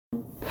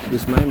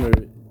This mimer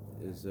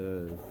is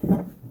it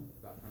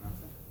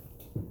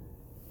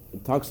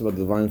talks about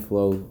the divine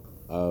flow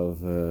of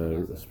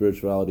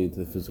spirituality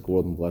to the physical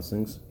world and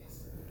blessings,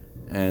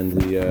 and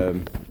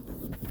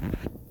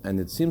and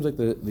it seems like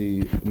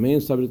the main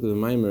subject of the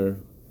mimer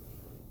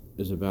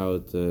is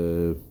about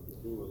the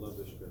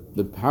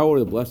power,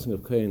 the blessing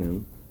of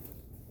Kohanim.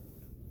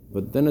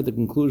 But then at the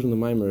conclusion of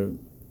the mimer,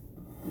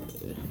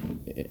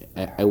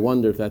 I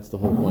wonder if that's the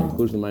whole point. The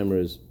conclusion of the mimer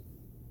is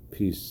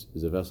peace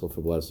is a vessel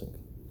for blessing.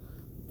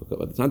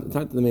 But it's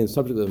not the main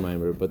subject of the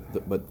mimer, but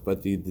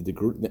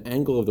the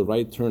angle of the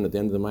right turn at the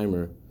end of the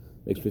mimer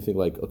makes me think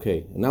like,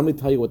 okay, and now let me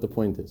tell you what the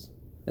point is.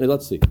 And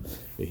let's see.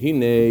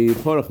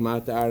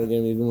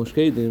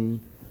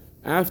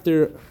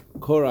 After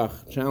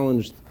Korach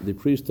challenged the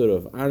priesthood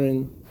of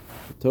Aaron,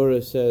 the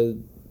Torah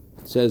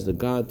says that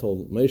God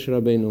told Moshe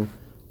Rabbeinu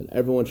that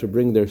everyone should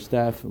bring their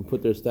staff and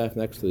put their staff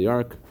next to the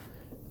ark,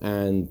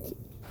 and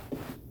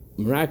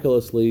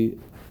miraculously,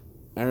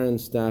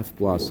 Aaron's staff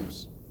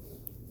blossoms.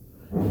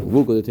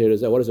 What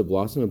does it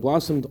blossom? It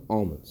blossomed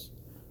almonds.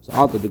 So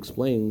Alted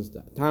explains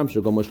that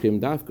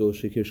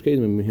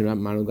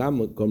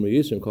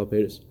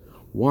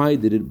why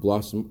did it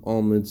blossom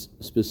almonds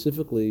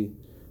specifically?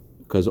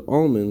 Because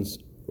almonds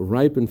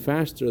ripen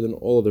faster than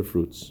all other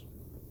fruits.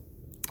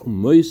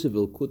 In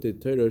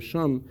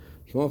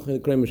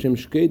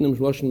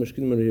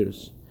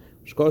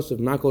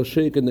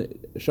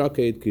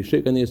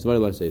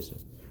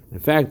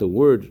fact, the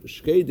word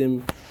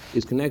shkedim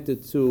is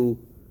connected to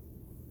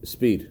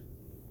speed,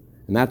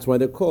 and that's why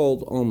they're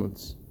called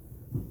almonds.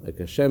 Like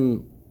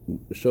Hashem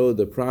showed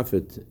the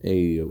prophet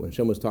when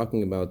Hashem was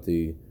talking about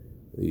the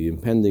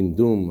impending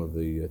doom of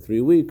the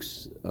 3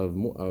 weeks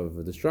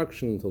of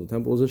destruction until the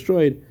temple was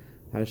destroyed,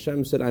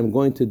 Hashem said, "I'm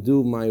going to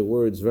do my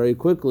words very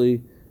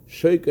quickly.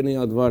 Sheikani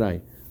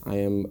advarai.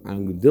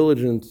 I'm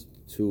diligent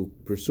to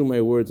pursue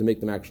my words and make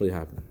them actually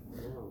happen."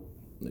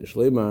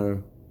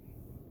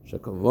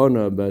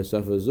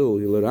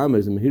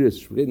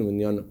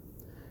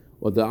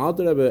 What the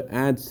Alter Rebbe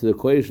adds to the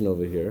equation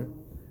over here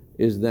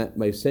is that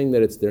by saying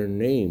that it's their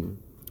name,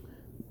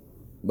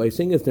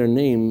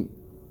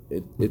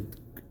 it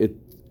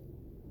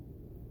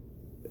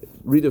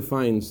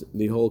redefines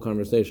the whole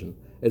conversation.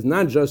 It's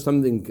not just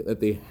something that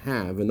they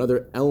have,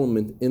 another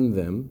element in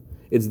them.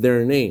 It's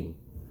their name.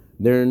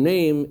 Their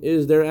name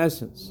is their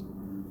essence.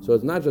 So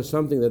it's not just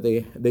something that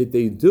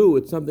they do,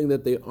 it's something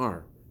that they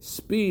are.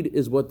 Speed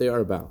is what they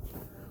are about.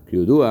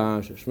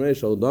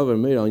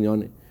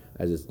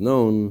 As it's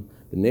known,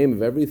 the name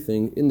of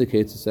everything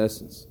indicates its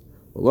essence.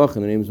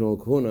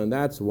 And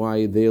that's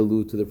why they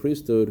allude to the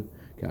priesthood.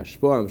 Because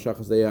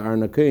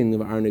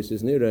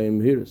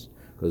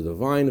the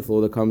vine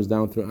flow that comes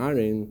down through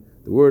Aaron,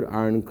 the word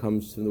Aaron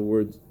comes from the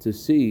word to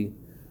see.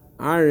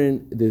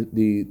 Aaron,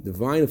 the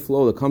divine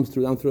flow that comes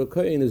down through a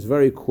kohen is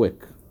very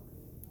quick.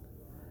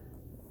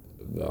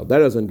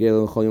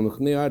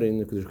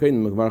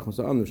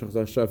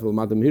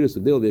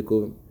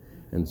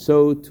 And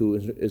so too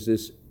is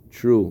this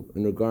true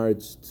in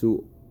regards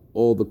to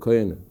all the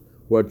kohenim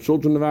who are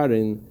children of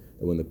Aaron.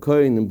 And when the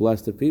kohenim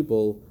bless the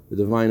people, the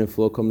divine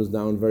flow comes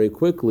down very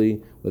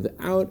quickly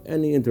without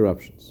any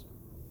interruptions.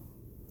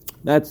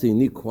 That's the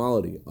unique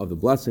quality of the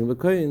blessing of a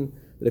kohen,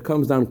 that it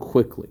comes down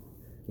quickly.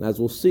 And as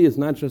we'll see, it's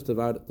not just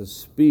about the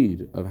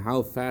speed of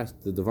how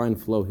fast the divine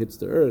flow hits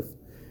the earth,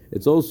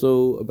 it's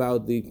also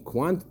about the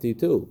quantity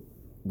too.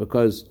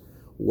 Because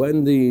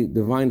when the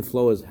divine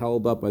flow is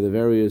held up by the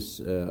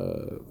various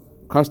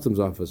customs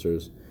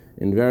officers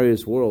in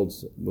various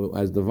worlds,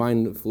 as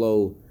divine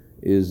flow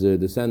is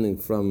descending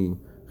from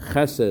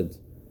chesed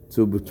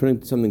to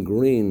turning something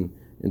green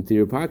into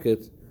your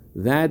pocket,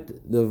 that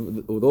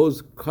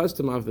those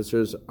custom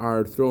officers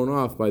are thrown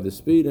off by the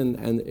speed, and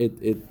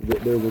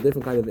there's a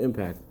different kind of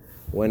impact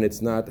when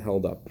it's not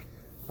held up.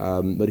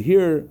 But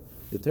here,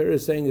 the Torah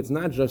is saying it's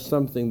not just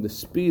something, the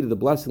speed of the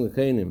blessing of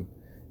Kohanim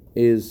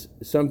is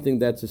something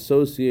that's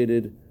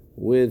associated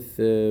with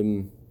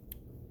the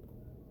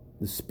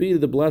speed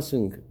of the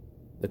blessing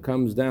that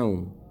comes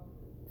down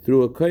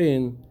through a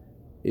kohen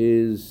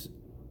is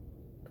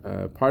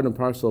part and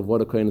parcel of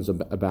what a kohen is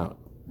about.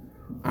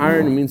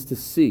 Aaron means to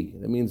see.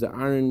 That means that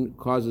Aaron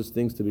causes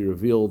things to be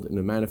revealed in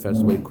a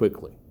manifest way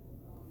quickly.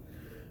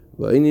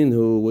 What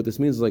this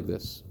means is like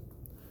this.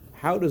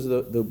 How does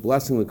the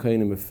blessing of the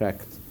kohenim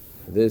affect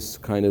this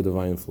kind of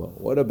divine flow?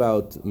 What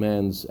about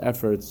man's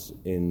efforts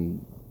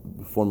in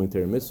performing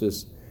Torah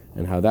mitzvahs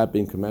and how that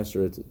being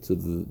commensurate to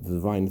the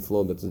divine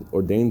flow that's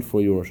ordained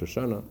for you in Rosh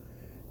Hashanah?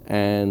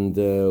 And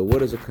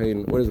what is a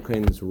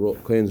kohen's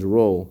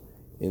role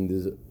in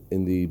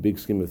the big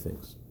scheme of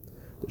things?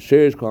 The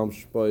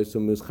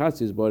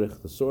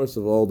source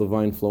of all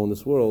divine flow in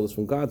this world is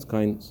from God's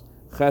kindness,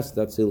 Chesed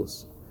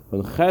Atzilus,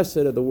 from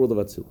Chesed at the world of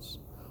Atzilus.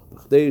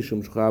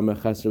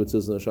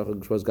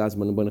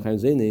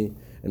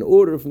 In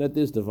order for that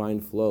this divine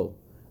flow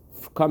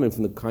coming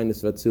from the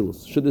kindness of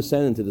Atzilus should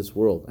descend into this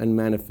world and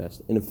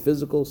manifest in a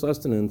physical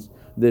sustenance,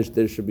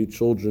 there should be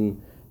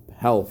children,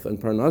 health, and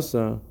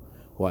parnasa.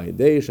 Why?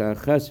 It's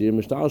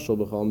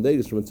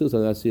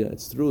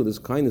through this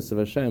kindness of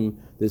Hashem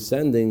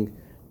descending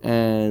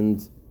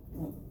and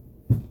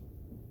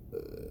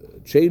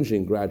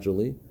changing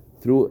gradually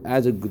through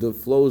as it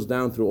flows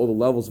down through all the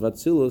levels of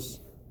Atzilus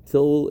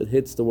till it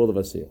hits the world of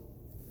Asiyah.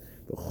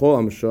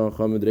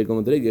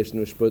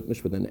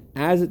 And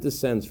as it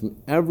descends from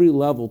every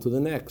level to the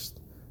next,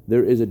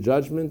 there is a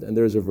judgment and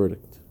there is a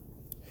verdict.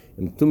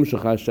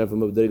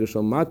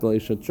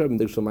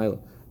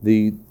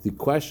 The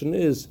question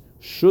is,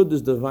 should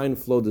this divine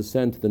flow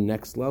descend to the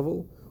next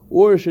level,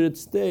 or should it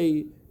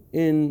stay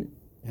in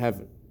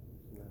heaven?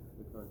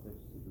 The context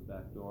is the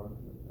back door,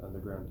 the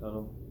underground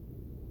tunnel.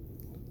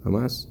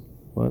 Hamas?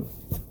 What?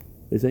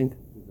 You think?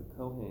 The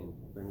Kohen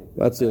bring it.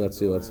 Let's see. To the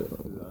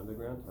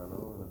underground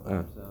tunnel, and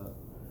it comes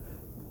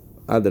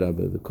out.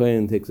 Adrabah. The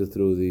Kohen takes it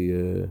through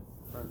the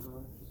Front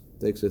door.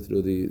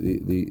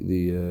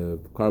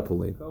 carpool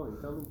lane. Kohen,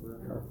 coming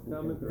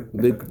through.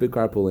 Big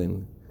carpool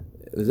lane.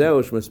 They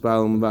don't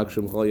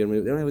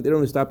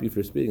even stop you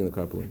for speaking in the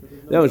carpool lane.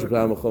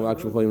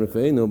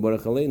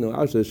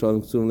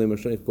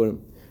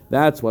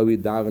 That's why we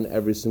daven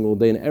every single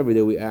day, and every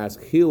day we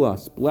ask, heal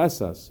us,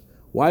 bless us.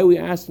 Why are we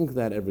asking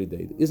that every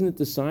day? Isn't it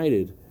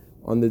decided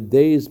on the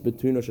days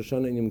between Rosh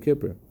Hashanah and Yom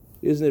Kippur?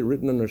 Isn't it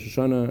written on Rosh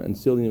Hashanah and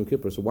sealed in Yom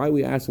Kippur? So why are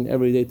we asking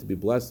every day to be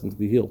blessed and to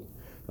be healed?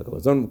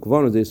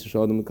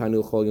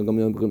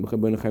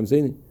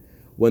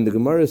 When the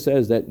Gemara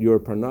says that your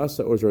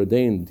parnasa is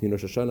ordained between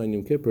Rosh Hashanah and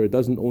Yom Kippur, it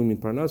doesn't only mean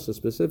parnasa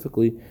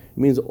specifically, it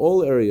means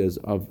all areas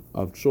of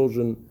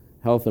children,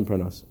 health, and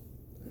parnasa.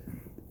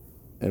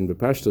 And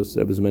B'Pashtos,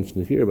 it was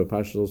mentioned here, but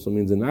Pashtos also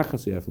means the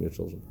nachas you have from your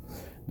children.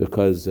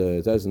 Because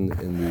it says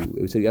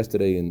we said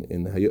yesterday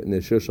in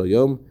the Shir Shal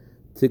Yom,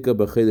 Tika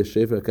b'chei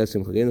shefer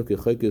kasim chagenu ki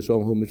chayk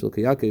Yisrael hu mishal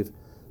kayakiv.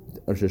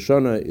 Rosh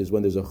Hashanah is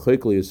when there's a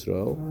chayk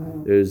Yisrael.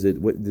 There's the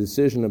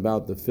decision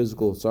about the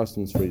physical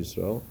sustenance for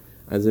Yisrael.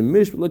 As a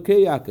mishal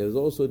kayakiv, there's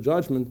also a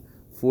judgment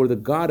for the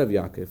God of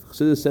Yaakov.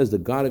 Chassidus says the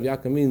God of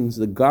Yaakov means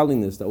the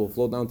godliness that will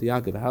flow down to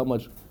Yaakov. How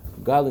much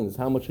godliness,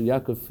 how much will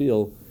Yaakov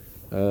feel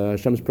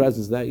Hashem's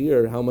presence that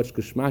year, how much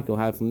geschmack he'll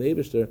have from the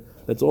Eibishter,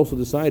 that's also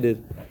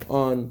decided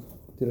on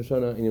Rosh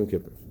Hashanah and Yom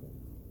Kippur.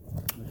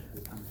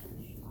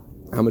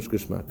 How much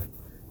geschmack?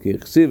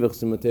 What's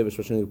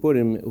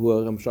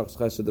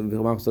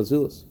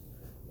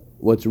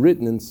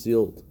written and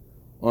sealed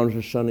on Rosh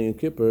Hashanah and Yom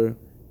Kippur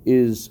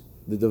is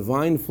the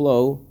divine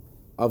flow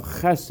of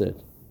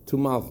chesed to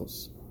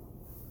malchus.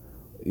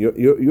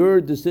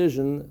 Your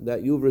decision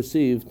that you've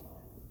received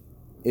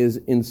is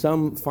in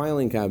some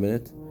filing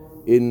cabinet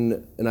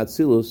in an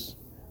Atzilus,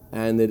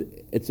 and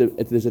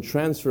there's a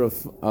transfer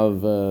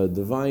of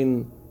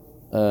divine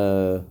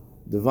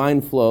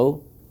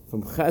flow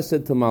from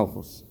Chesed to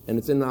Malchus, and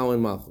it's now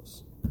in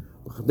Malchus.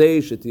 In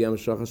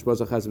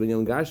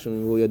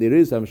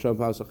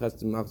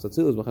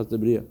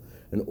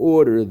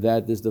order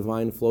that this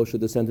divine flow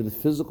should descend to the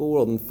physical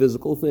world and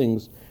physical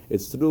things,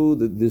 it's through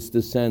this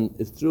descent.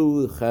 It's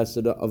through the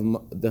Chesed of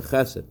the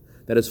Chesed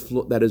that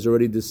is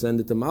already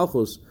descended to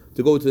Malchus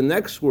to go to the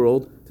next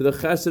world, to the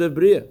Chesed of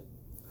Bria.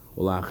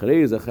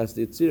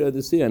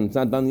 And it's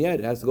not done yet.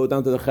 It has to go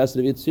down to the Chesed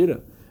of Yitzira,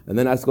 and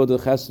then it has to go to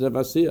the Chesed of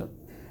Asiyah.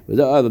 That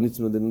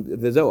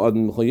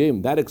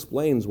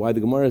explains why the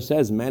Gemara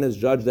says man is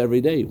judged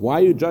every day.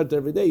 Why are you judged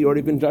every day? You've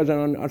already been judged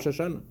on Rosh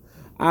Hashanah.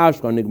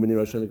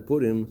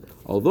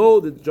 Although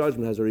the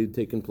judgment has already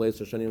taken place,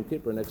 Rosh Hashanah Yom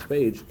Kippur, next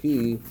page,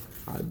 the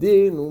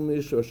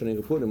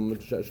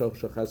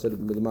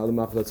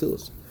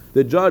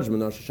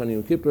judgment of Rosh Hashanah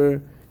Yom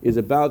Kippur is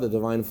about the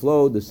divine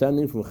flow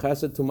descending from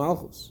Chesed to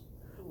Malchus.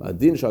 In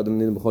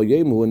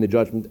the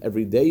judgment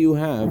every day you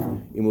have,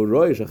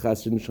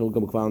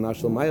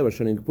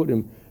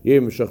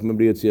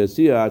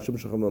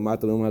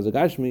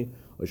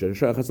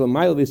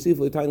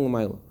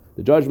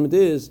 the judgment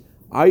is,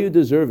 are you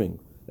deserving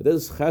that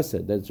this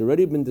chesed that's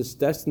already been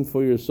destined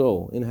for your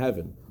soul in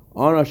heaven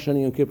on Rosh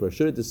Hashanah Yom Kippur,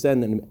 should it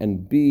descend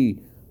and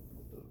be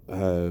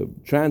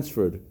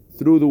transferred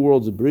through the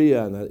worlds of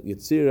Bria and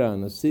Yitzira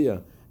and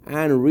Asiyah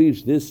and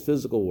reach this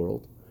physical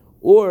world,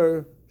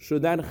 or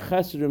should that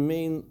chesed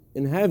remain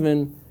in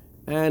heaven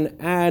and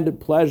add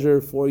pleasure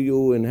for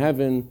you in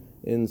heaven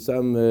in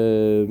some,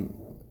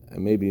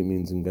 maybe it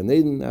means in Gan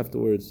Eden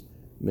afterwards,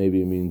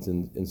 maybe it means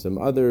in some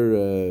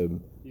other... Do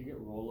you get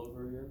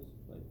rollover years,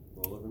 like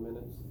rollover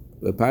minutes?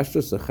 The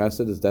pashtus, the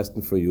chesed is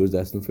destined for you, is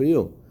destined for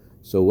you.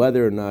 So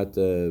whether or not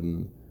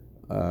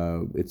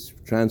it's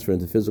transferred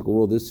into the physical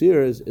world this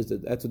year,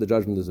 that's what the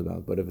judgment is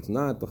about. But if it's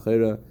not, the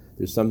chayra,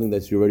 there's something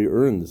that's you already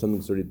earned, there's something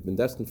that's already been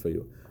destined for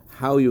you.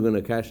 How you're going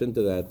to cash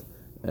into that,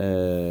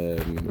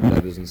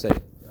 that doesn't say.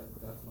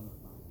 That's one of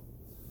my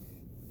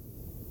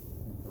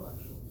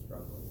intellectual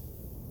struggles.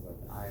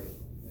 Like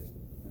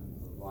in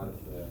a lot of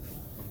the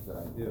things that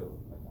I do,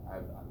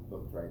 I'm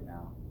booked right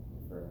now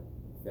for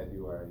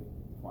February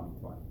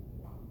 2020.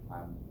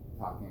 I'm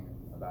talking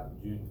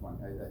about June 20.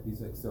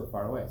 He's like so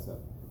far away. So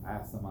I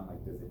asked someone,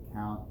 like, does it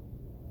count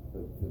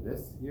for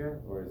this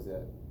year or is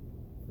it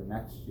for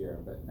next year?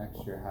 But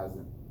next year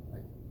hasn't,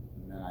 like,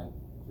 and then I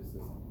This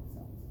doesn't make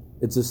sense.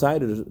 It's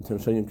decided to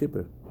Shani Yom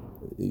Kippur.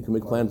 You can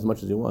make plans as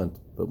much as you want,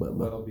 but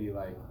it'll be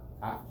like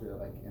after,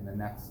 like in the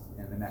next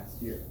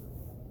year.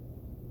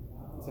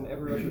 It's in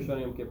every Rosh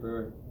Hashanah Yom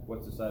Kippur.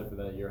 What's decided for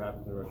that year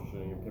happens in Rosh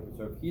Hashanah Yom Kippur.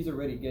 So if he's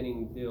already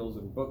getting deals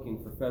and booking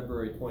for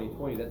February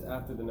 2020, that's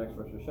after the next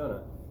Rosh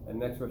Hashanah, and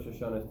next Rosh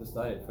Hashanah is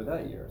decided for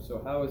that year.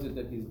 So how is it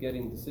that he's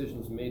getting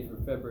decisions made for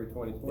February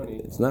 2020?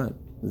 It's not.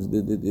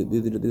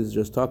 This is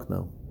just talk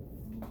now.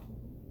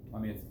 I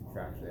mean, it's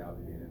contractually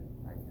obligated.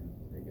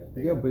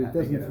 Yeah, but it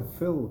doesn't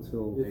fulfill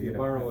till. If you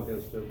borrow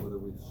against it with a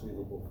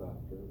receivable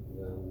factor,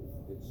 then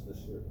it's this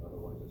year.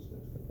 Otherwise, it's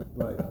next year.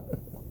 Right.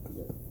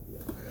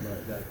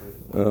 Exactly.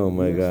 Oh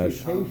my The gosh.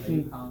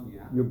 expectation,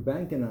 you're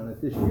banking on it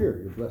this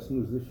year. Your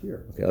blessing is this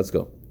year. Okay, let's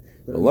go.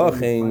 But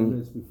 5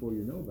 minutes before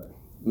you know about it.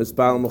 And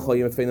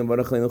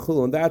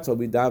that's why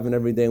we daven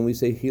every day and we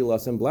say, heal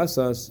us and bless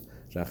us.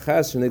 We're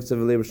asking the chesed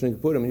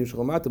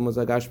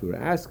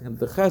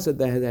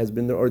that has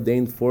been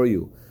ordained for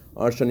you.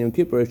 Our Shani Yom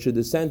Kippur should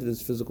descend to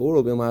this physical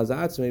world, and not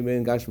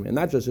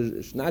just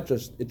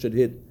it should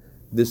hit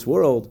this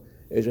world.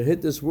 It should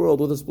hit this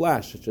world with a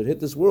splash. It should hit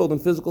this world in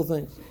physical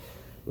things.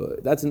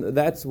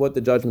 That's what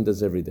the judgment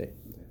does every day.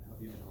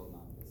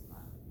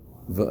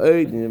 There's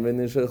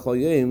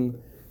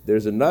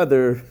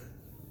another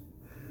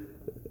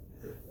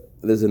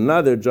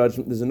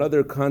judgment. There's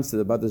another concept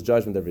about this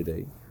judgment every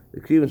day.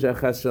 Since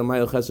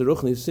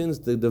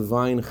the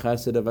divine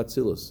chesed of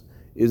Atzilus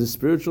is a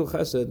spiritual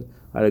chesed,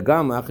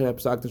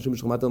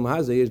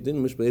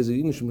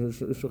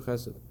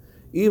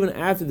 even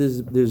after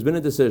there's been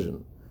a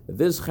decision that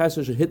this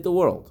chesed should hit the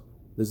world.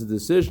 There's a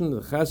decision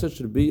that the chesed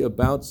should be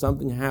about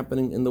something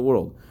happening in the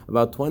world,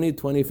 about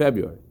 2020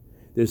 February.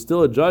 There's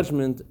still a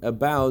judgment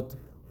about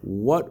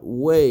what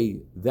way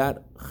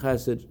that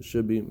chesed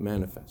should be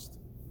manifest.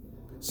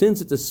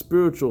 Since it's a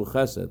spiritual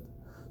chesed,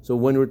 so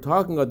when we're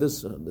talking about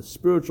this, the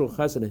spiritual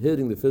chesed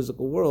hitting the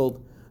physical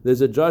world,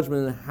 there's a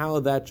judgment on how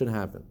that should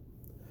happen.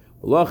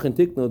 And that's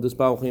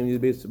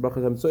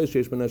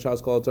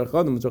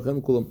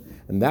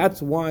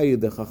why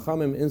the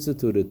Chachamim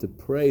instituted to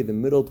pray the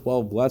middle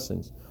 12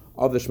 blessings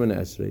of the Shemoneh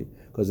Esrei,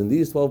 because in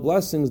these 12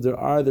 blessings there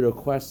are the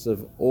requests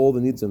of all the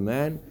needs of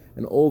man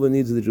and all the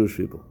needs of the Jewish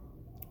people.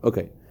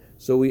 Okay,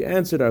 so we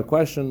answered our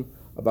question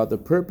about the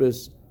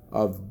purpose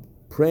of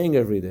praying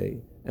every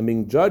day and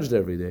being judged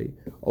every day,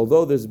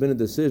 although there's been a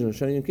decision on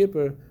Shani Yom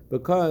Kippur,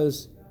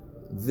 because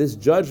this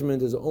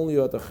judgment is only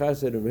about the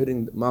chesed of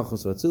hitting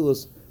Malchus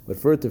Atzilus, but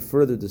for it to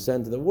further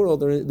descend to the world,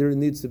 there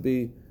needs to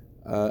be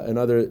an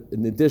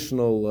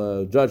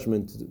additional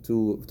judgment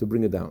to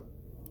bring it down.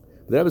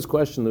 The Rebbe's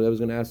question that I was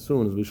going to ask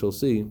soon, as we shall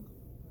see,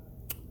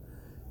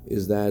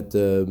 is that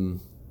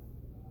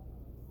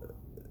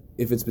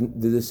if it's been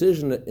the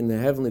decision in the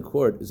heavenly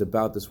court is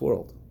about this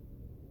world,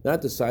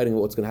 not deciding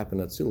what's going to happen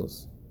at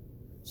Atzilus.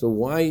 So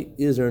why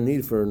is there a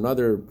need for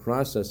another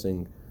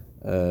processing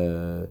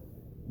by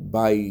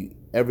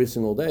every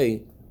single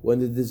day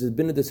when there's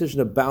been a decision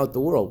about the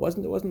world?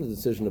 There wasn't a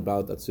decision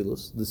about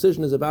Atzilus. The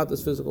decision is about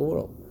this physical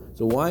world.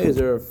 So why is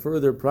there a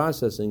further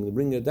processing to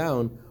bring it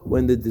down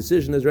when the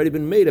decision has already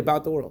been made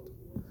about the world?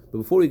 But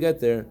before we get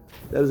there,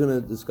 I was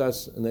going to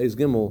discuss in Eis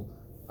Gimel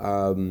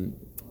a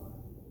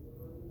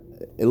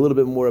little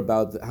bit more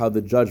about how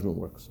the judgment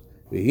works.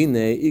 Even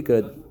when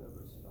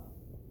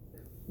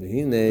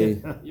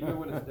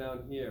it's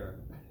down here,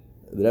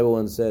 the Rebbe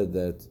once said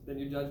that then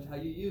you judge how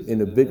you use it.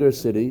 in a bigger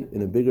city,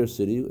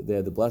 they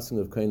have the blessing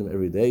of Kainim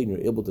every day, and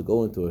you're able to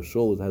go into a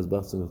shul that has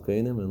blessing of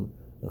Kainim and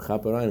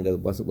Chaparai and get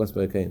blessed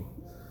by Kainim.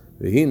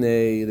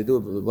 They do a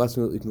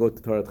blessing. You can go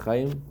to Torah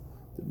Chaim,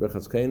 to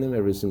Berachas Kainim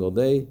every single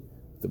day.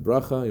 The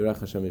bracha, Yirach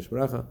Hashem Yish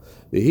Bracha.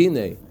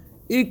 V'hinei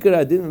ikar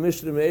adin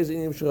mishrim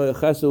eizinim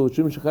shechasu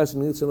u'shim shechasu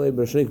nitzalei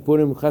b'rashnik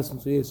purim chasim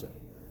suyisa.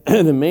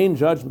 The main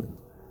judgment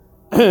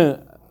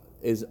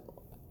is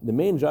the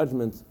main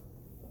judgment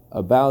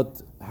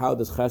about how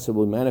this chesed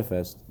will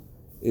manifest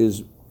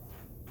is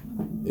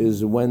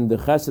when the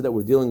chesed that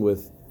we're dealing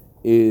with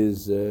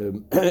is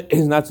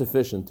not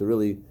sufficient to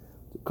really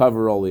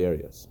cover all the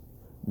areas.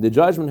 The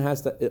judgment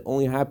it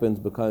only happens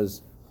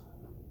because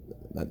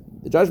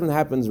the judgment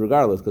happens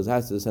regardless, because it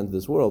has to descend to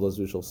this world, as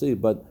we shall see.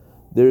 But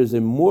there is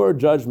a more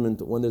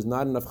judgment when there's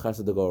not enough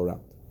chesed to go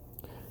around.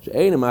 If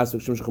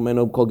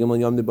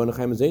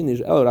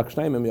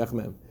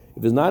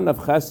there's not enough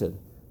chesed,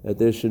 that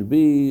there should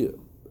be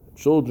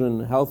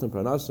children, health, and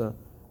pranasa,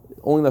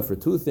 only enough for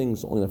two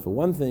things, only enough for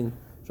one thing.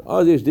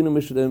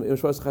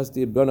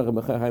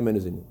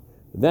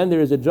 Then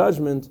there is a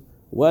judgment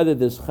whether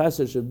this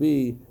chesed should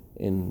be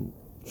in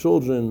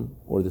children,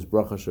 or this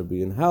bracha should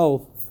be in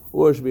health,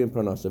 or it should be in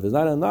pranasa. If it's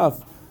not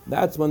enough,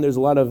 that's when there's a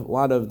lot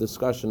of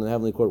discussion in the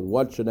heavenly court.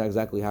 What should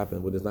exactly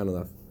happen when there's not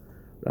enough?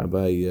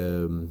 Rabbi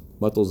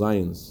Matel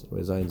Zayins,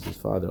 Rabbi Zayins' his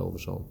father, Al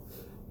Vashal,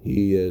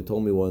 he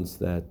told me once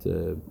that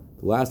the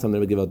last time they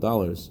would give out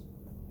dollars,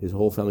 his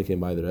whole family came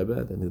by the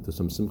Rebbe, and there was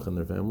some simcha in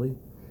their family,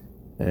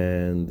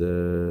 and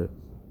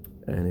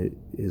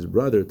his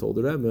brother told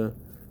the Rebbe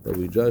that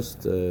we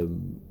just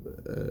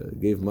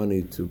gave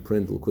money to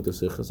print L'Kutei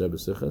Sichos, Rebbe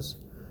Sichos,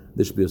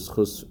 This should be a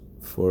schus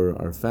for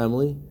our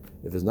family.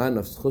 If there's not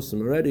enough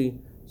schusim already,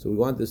 so we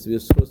want this to be a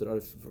schus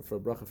for a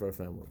bracha for our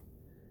family.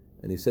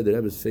 And he said the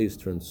Rebbe's face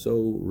turned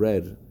so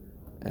red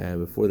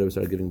before the Rebbe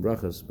started giving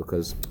brachas,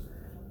 because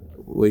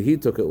the way he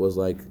took it was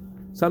like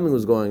something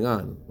was going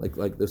on,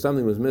 like there's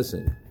something was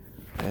missing.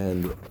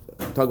 And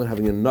talking about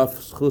having enough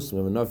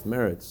schusim, enough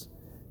merits,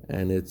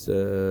 and it's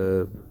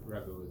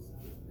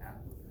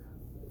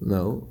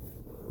no,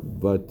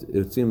 but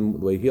it seemed the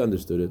way he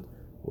understood it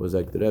was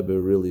like the Rebbe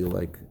really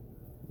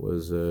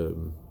was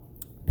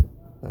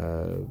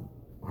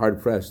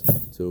hard pressed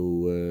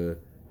to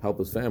help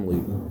his family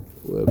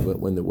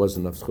when there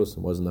wasn't enough schusim,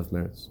 wasn't enough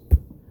merits.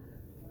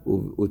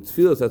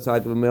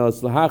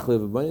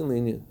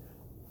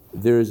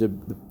 There is the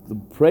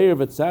prayer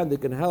of a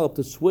tzaddik can help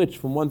to switch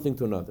from one thing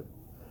to another.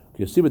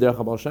 You see, with the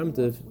Baal Shem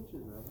Tov,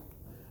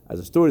 as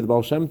a story, the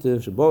Baal Shem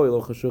Tov,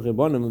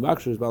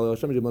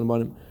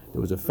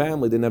 there was a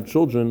family, they didn't have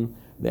children.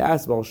 They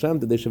asked Baal Shem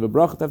Tov, they should have a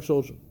bracha to have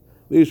children.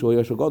 This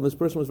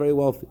person was very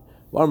wealthy.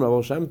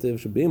 Baal Shem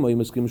Tov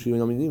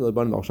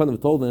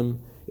told them,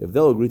 if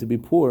they'll agree to be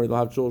poor, they'll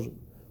have children.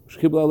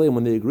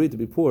 When they agreed to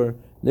be poor,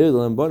 they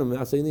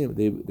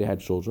had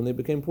children, they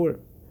became poor.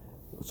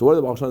 So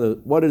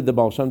what did the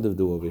Baal Shem Tov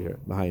do over here?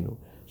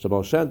 So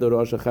Baal Shem Tov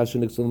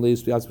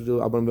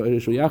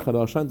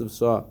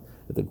saw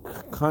that the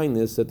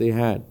kindness that they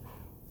had,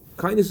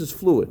 kindness is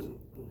fluid.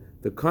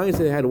 The kindness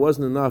that they had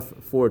wasn't enough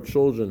for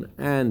children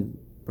and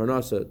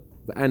parnasa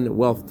and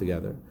wealth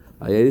together.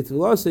 And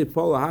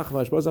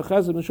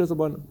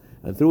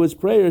through his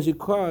prayers, he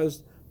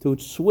caused to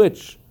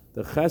switch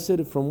the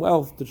chesed from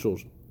wealth to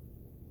children.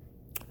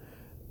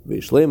 When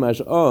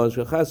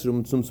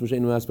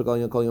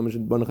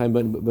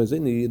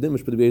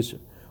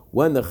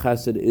the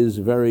chesed is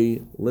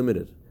very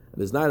limited, and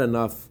there's not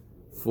enough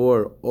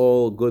for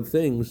all good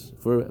things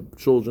for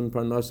children,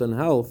 parnasa, and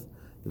health,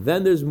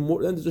 then there's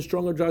more. Then there's a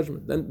stronger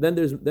judgment. Then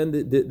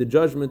the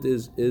judgment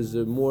is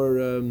more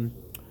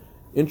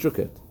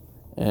intricate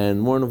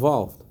and more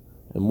involved,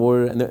 and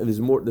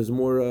there's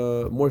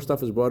more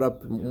stuff is brought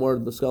up. More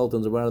of the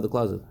skeletons are brought out of the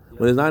closet.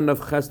 When there's not enough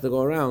chesed to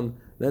go around,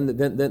 then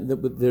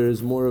there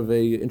is more of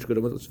a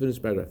intricate. Let's finish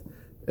the paragraph.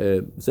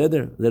 Is that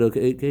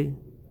okay?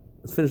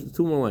 Let's finish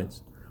 2 more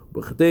lines.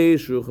 And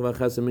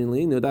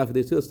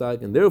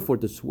therefore,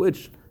 to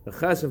switch the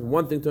chesed from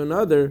one thing to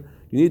another,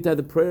 you need to have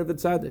the prayer of the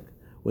tzaddik.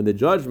 When the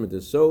judgment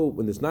is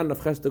when there's not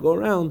enough chesed to go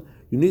around,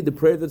 you need the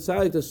prayer of the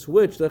tzaddik to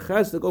switch the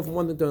chesed to go from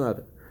one thing to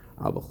another.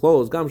 But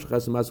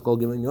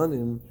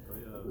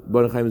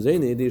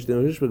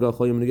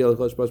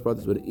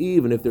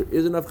even if there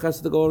is enough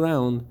chesed to go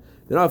around,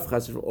 enough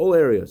chesed for all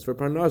areas, for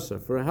parnasa,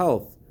 for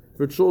health,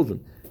 for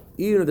children,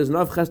 even if there's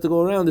enough chesed to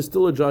go around, there's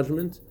still a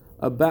judgment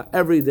about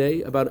every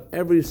day, about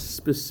every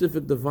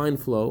specific divine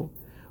flow.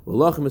 And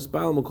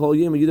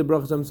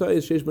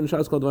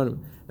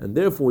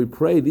therefore we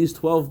pray these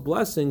 12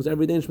 blessings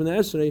every day in Shemona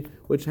Esrei,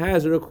 which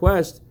has a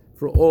request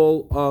for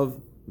all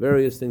of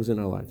various things in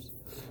our lives.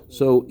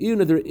 So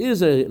even if there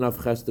is enough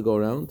chesed to go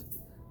around,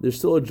 there's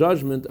still a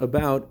judgment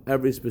about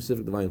every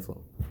specific divine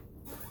flow.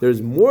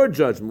 There's more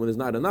judgment when there's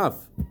not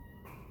enough.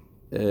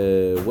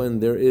 When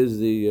there is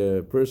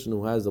the person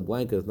who has the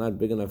blanket is not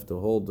big enough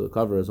to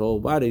cover his whole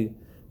body,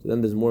 so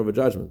then there's more of a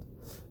judgment.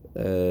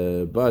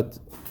 But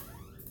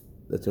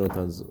that's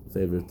Yonathan's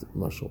favorite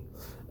mashal.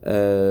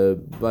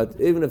 But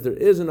even if there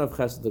is enough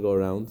chesed to go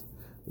around,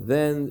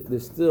 then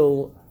there's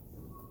still.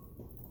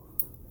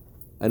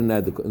 I didn't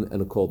add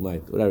in a cold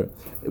night, whatever.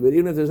 But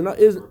even if there's not,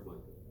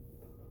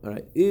 all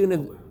right. Even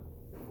if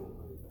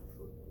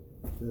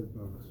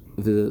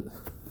there's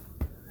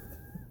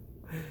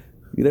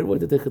you never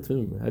went to take a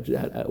tefillin.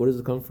 Where does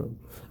it come from?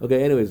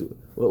 Okay. Anyways,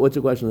 what's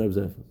your question, Reb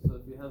Zef? So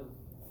if you have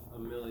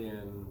 1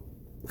 million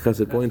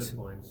chesed points.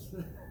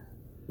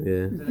 Yeah.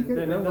 You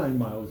get 9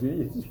 miles.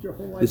 It's your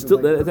whole life. That's the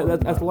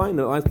line.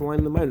 That's the line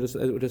in the mind. Which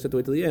I said to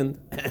wait till the end.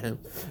 The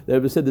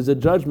Rebbe said there's a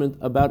judgment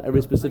about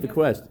every specific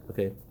request.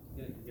 Okay.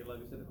 Can you let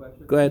me say the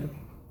question? Go ahead.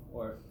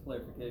 Or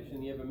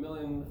clarification. You have 1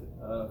 million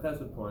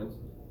chesed points.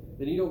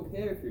 Then you don't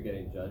care if you're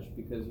getting judged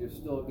because you're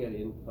still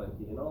getting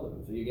plenty in all of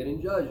them. So you're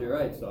getting judged. You're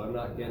right. So I'm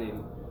not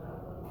getting.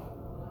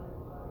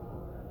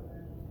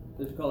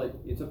 Let's call it.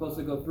 It's supposed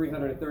to go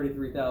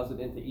 333,000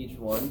 into each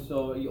one.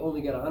 So you only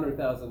get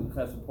 100,000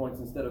 chesed points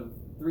instead of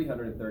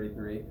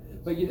 333,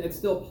 but it's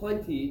still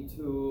plenty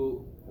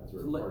to. That's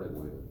retarded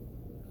way.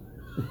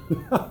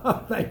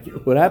 Thank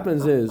you. What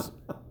happens is,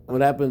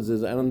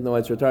 I don't know why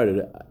it's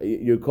retarded.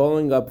 You're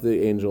calling up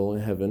the angel in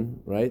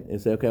heaven, right?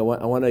 And say, okay, I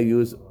want to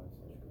use.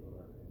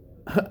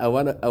 I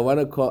want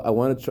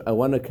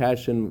to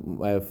cash in.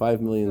 I have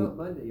 5 million. It's not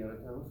Monday,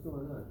 Yonatan. What's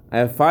going on? I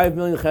have 5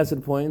 million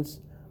chesed points,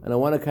 and I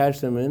want to cash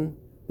them in.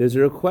 There's a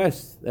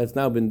request that's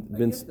now been. I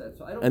get that.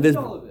 So I don't and need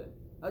all of it.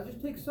 I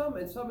just take some,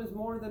 and some is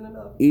more than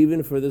enough.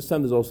 Even for the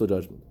sum, there's also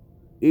judgment.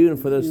 Even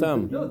for the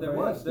sum. No,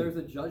 there's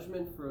a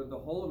judgment for the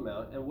whole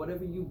amount, and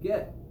whatever you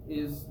get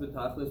is the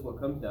tachlis, what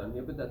comes down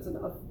here, but that's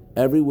enough.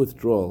 Every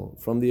withdrawal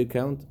from the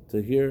account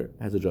to here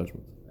has a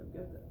judgment. I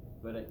get that.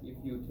 But if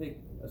you take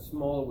a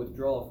small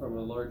withdrawal from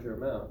a larger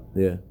amount,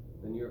 Yeah,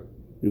 then you're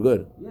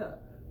good. yeah.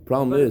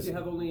 Problem But is, if you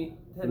have only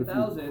But if you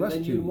 10,000, then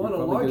question, you want a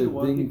you probably larger get a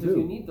one ding because you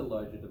too. need the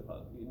larger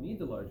deposit. You need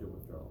the larger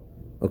withdrawal.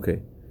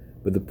 okay,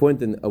 but the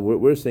point in what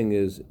we're saying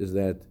is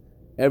that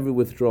every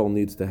withdrawal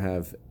needs to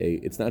have a.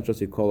 It's not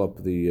just you call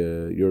up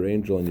the your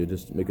angel and you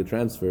just make a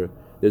transfer.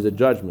 There's a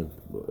judgment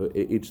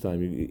each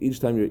time. Each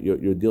time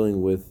you're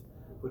dealing with.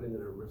 Putting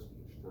it at risk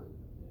each time,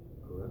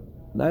 correct?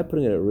 Not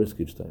putting it at risk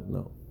each time.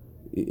 No,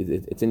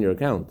 it's in your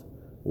account.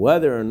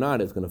 Whether or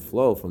not it's going to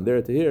flow from there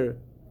to here,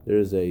 there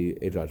is a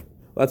judgment.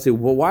 Let's see.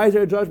 Well, why is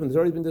there a judgment? It's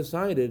already been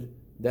decided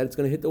that it's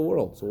going to hit the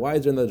world. So why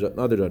is there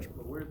another judgment?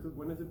 But when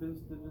is it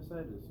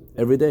decided?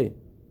 Every day.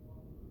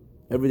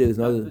 Every day there's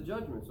That's another. the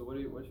judgment. So what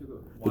should go?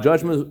 The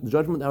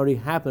judgment already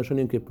happened on Shani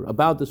Yom Kippur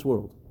about this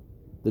world.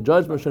 The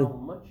judgment How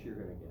much you're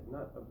going to get,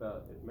 not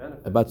about it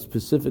manifesting. about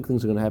specific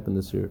things are going to happen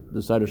this year.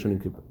 Decided Shani Yom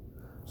Kippur.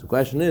 So the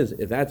question is,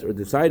 if that's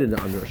decided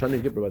on Shani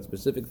Yom Kippur about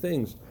specific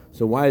things,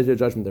 so why is there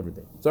judgment every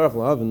day? Tzarech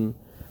la'aven,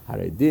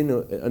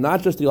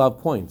 not just you'll have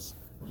points.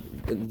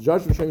 The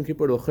judgment of Shani Yom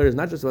Kippur is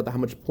not just about how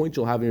much points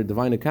you'll have in your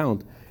divine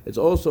account. It's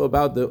also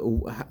about the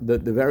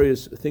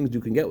various things you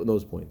can get with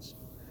those points.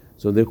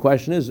 So the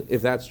question is,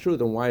 if that's true,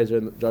 then why is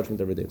there judgment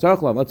every day?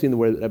 Let's see in the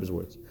Rebbe's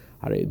words.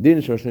 The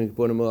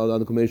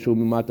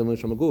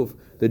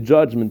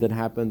judgment that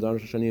happens on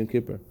Shani Yom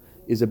Kippur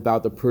is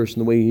about the person,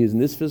 the way he is in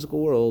this physical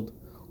world,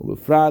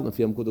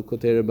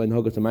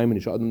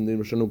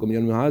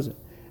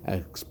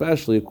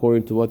 especially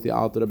according to what the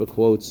Alter Rebbe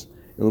quotes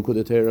in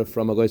Likkutei Torah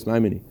from Agos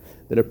Maimoni,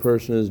 that a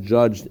person is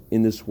judged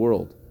in this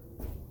world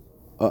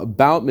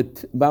about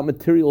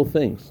material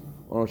things.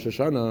 On Rosh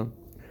Hashanah,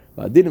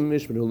 and the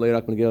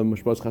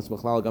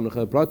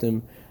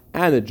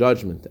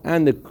judgment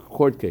and the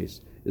court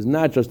case is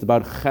not just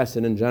about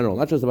chesed in general,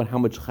 not just about how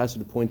much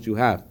chesed points you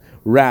have.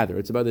 Rather,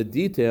 it's about the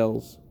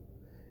details.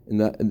 In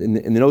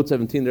the note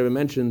 17, the Rebbe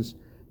mentions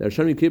that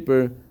Shani Yom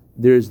Kippur,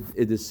 there's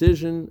a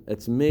decision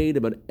that's made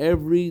about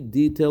every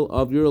detail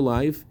of your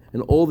life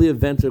and all the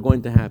events that are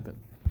going to happen.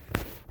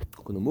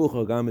 Next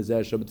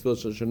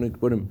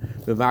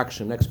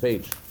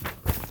page.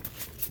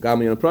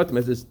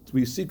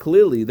 We see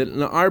clearly that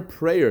in our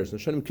prayers, in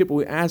Shani Yom Kippur,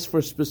 we ask for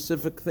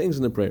specific things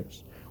in the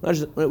prayers.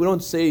 We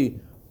don't say,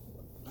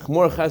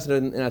 more chesed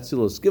in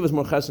Atzilus, give us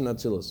more chesed in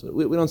Atzilus.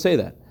 We don't say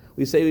that.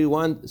 We say we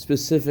want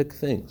specific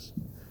things.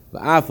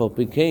 And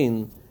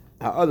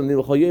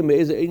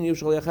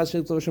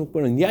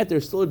yet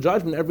there's still a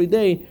judgment every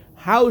day.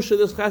 How should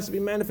this chesed be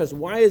manifest?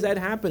 Why is that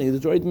happening?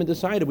 It's already been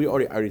decided. We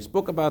already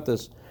spoke about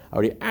this. I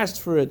already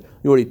asked for it.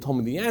 You already told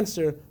me the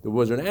answer. There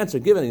was an answer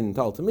given. You didn't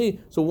tell it to me.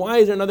 So why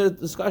is there another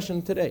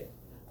discussion today?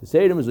 The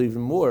Seder is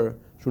even more.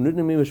 Not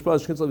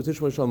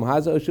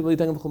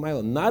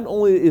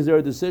only is there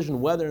a decision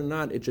whether or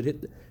not it should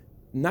hit.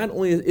 Not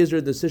only is there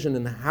a decision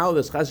in how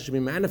this chesed should be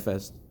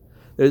manifest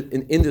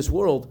in this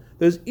world,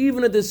 there's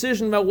even a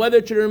decision about whether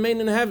it should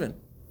remain in heaven.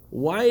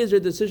 Why is there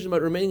a decision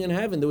about remaining in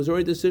heaven? There was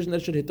already a decision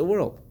that should hit the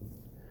world.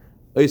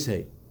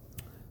 Get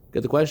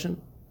the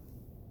question?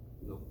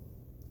 No.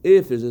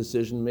 If there's a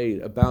decision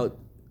made about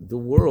the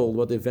world,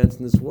 what the events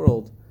in this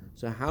world,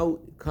 so how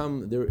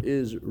come there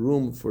is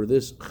room for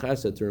this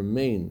chesed to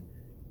remain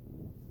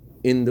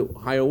in the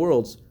higher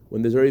worlds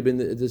when there's already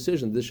been a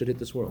decision this should hit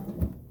this world?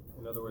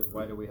 In other words,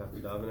 why do we have to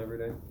daven every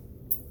day?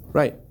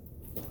 Right.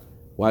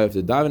 Why do you have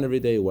to daven every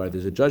day? Why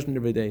there's a judgment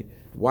every day?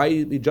 Why are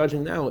you be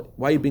judging now?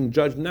 Why are you being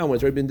judged now when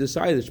it's already been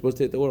decided it's supposed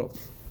to hit the world?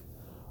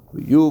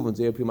 Understand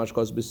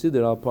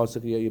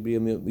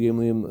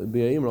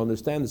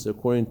this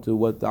according to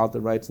what the Alter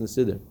writes in the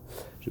Siddur.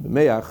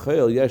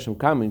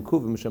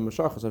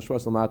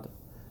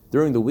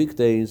 During the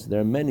weekdays,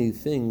 there are many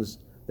things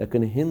that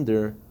can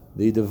hinder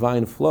the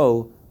divine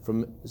flow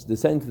from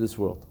descending to this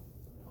world.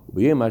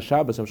 And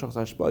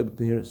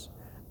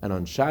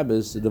on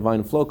Shabbos, the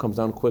divine flow comes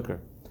down quicker.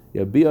 We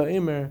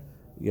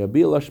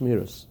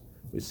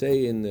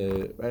say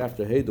right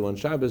after Heidu on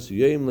Shabbos,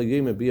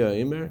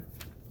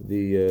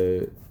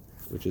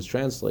 which is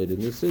translated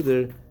in the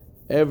Siddur,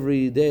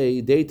 every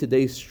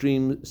day-to-day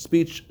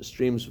speech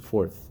streams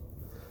forth.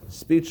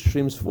 Speech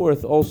streams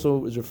forth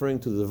also is referring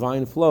to the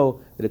divine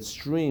flow, that it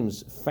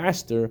streams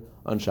faster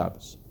on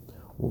Shabbos.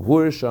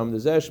 During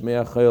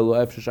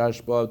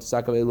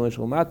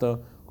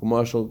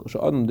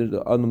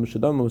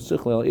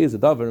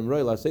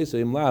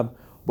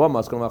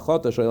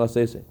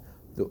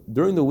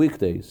the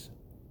weekdays,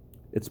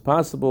 it's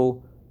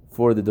possible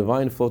for the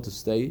divine flow to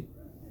stay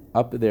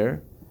up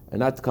there and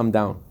not to come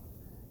down.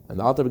 And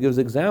the Alter gives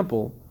an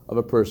example of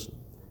a person.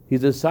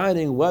 He's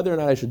deciding whether or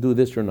not I should do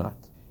this or not.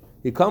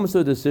 He comes to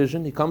a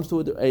decision, he comes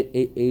to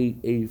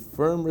a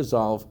firm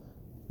resolve,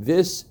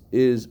 this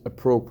is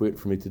appropriate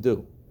for me to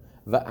do.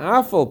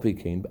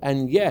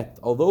 And yet,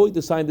 although he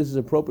decided this is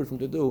appropriate for him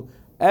to do,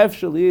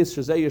 it's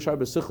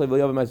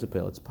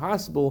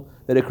possible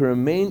that it can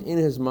remain in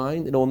his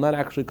mind and it will not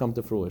actually come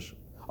to fruition.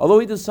 Although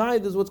he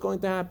decided this is what's going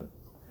to happen.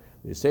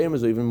 The same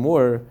is even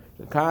more.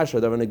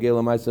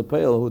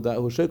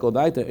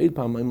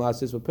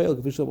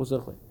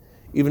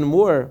 Even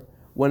more,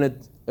 when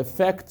it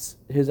affects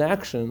his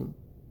action,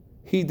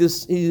 he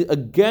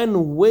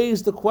again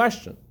weighs the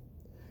question,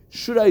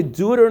 should I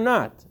do it or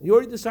not? He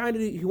already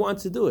decided he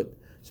wants to do it.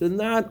 So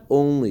not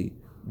only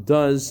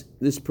does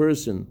this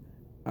person,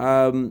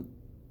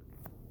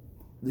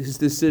 his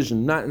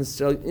decision not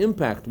necessarily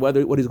impact what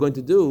he's going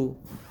to do,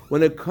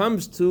 when it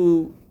comes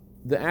to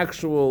the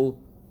actual,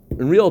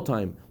 in real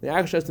time, he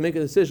actually has to make a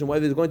decision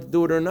whether he's going to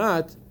do it or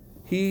not,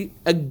 he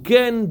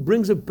again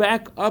brings it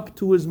back up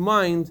to his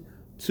mind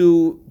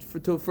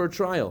for a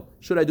trial.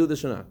 Should I do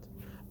this or not?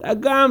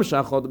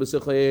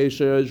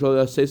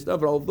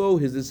 Although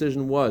his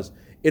decision was,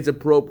 it's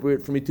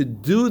appropriate for me to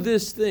do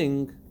this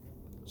thing,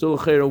 so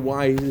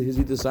why is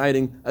he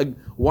deciding?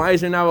 Why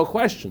is there now a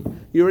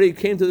question? He already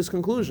came to this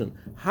conclusion.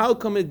 How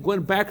come it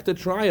went back to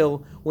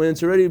trial when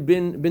it's already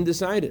been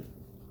decided?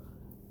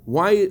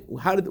 Where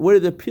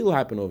did the appeal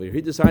happen over here?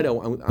 He decided,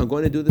 I'm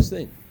going to do this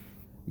thing.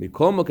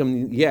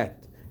 Yet,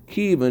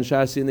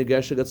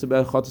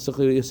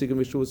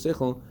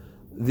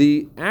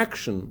 the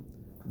action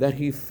that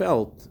he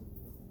felt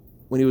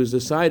when he was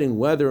deciding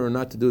whether or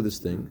not to do this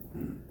thing,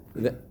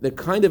 the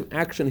kind of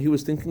action he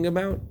was thinking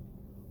about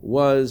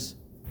was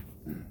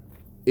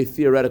a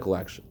theoretical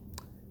action.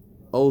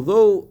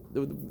 Although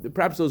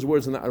perhaps those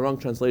words are not a wrong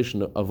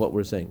translation of what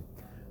we're saying.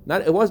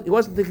 He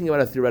wasn't thinking about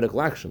a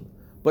theoretical action,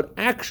 but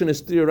action is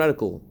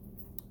theoretical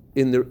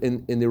in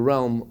the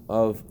realm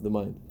of the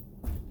mind.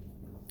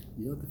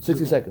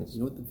 60 seconds. You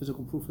know what the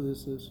physical proof of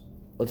this is?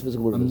 What's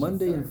physical proof? On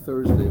Monday and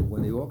Thursday,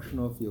 when they auction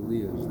off the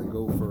aliyahs, they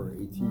go for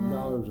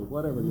 $18 or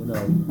whatever,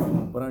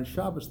 But on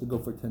Shabbos, they go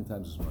for 10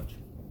 times as much.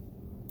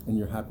 And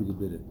you're happy to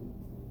bid it.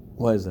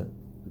 Why is that?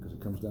 Because it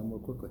comes down more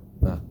quickly.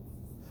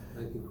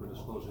 Thank you for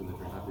disclosing that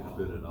you're happy to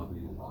bid it. I'll be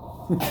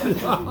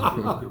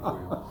looking for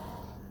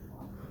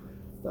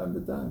you. Time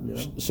to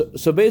time,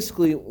 So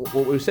basically,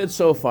 what we've said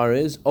so far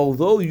is,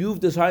 although you've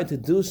decided to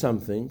do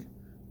something,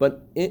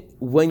 but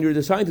when you're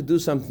deciding to do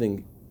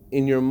something,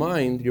 in your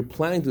mind, you're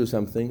planning to do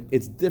something,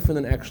 it's different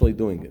than actually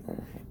doing it.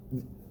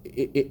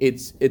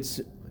 It's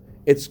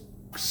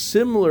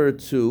similar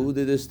to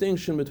the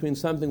distinction between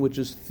something which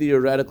is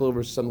theoretical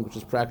versus something which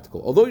is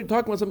practical. Although you're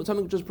talking about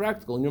something which is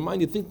practical, in your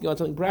mind you're thinking about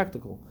something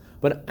practical.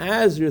 But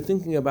as you're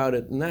thinking about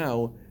it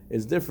now,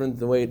 it's different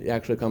the way it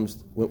actually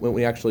comes when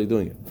we're actually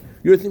doing it.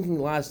 You're thinking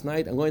last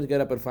night, I'm going to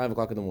get up at 5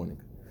 o'clock in the morning.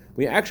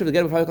 We actually have to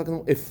get up at 5 o'clock in the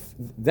morning.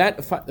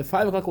 If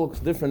 5 o'clock looks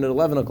different at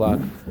 11 o'clock,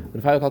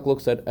 then 5 o'clock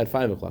looks at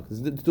 5 o'clock. And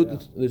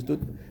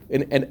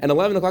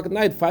 11 o'clock at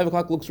night, 5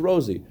 o'clock looks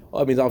rosy.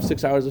 Oh, it means I'll have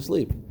 6 hours of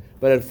sleep.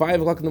 But at 5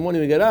 o'clock in the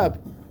morning we get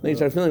up, then you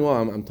start feeling, well,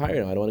 I'm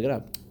tired now, I don't want to get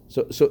up.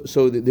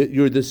 So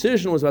your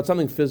decision was about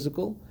something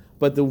physical,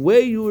 but the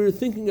way you were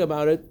thinking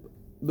about it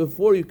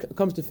before it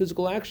comes to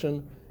physical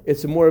action,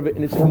 it's more of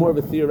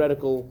a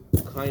theoretical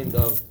kind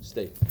of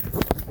state.